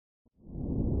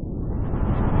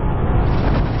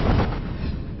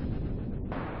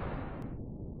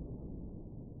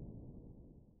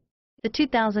The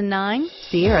 2009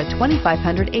 Sierra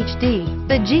 2500 HD.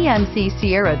 The GMC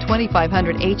Sierra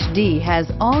 2500 HD has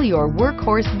all your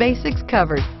workhorse basics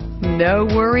covered. No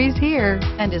worries here,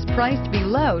 and is priced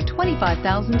below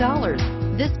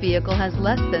 $25,000. This vehicle has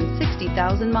less than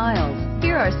 60,000 miles.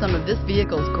 Here are some of this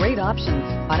vehicle's great options: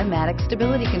 automatic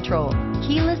stability control,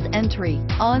 keyless entry,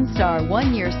 OnStar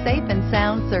 1-year safe and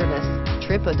sound service,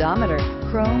 trip odometer,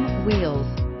 chrome wheels,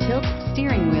 tilt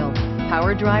steering wheel,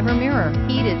 power driver mirror,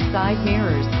 heated side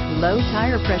mirrors, low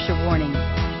tire pressure warning.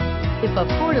 If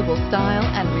affordable style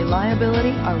and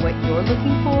reliability are what you're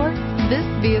looking for, this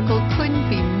vehicle couldn't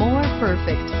be more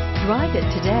perfect. Drive it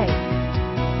today.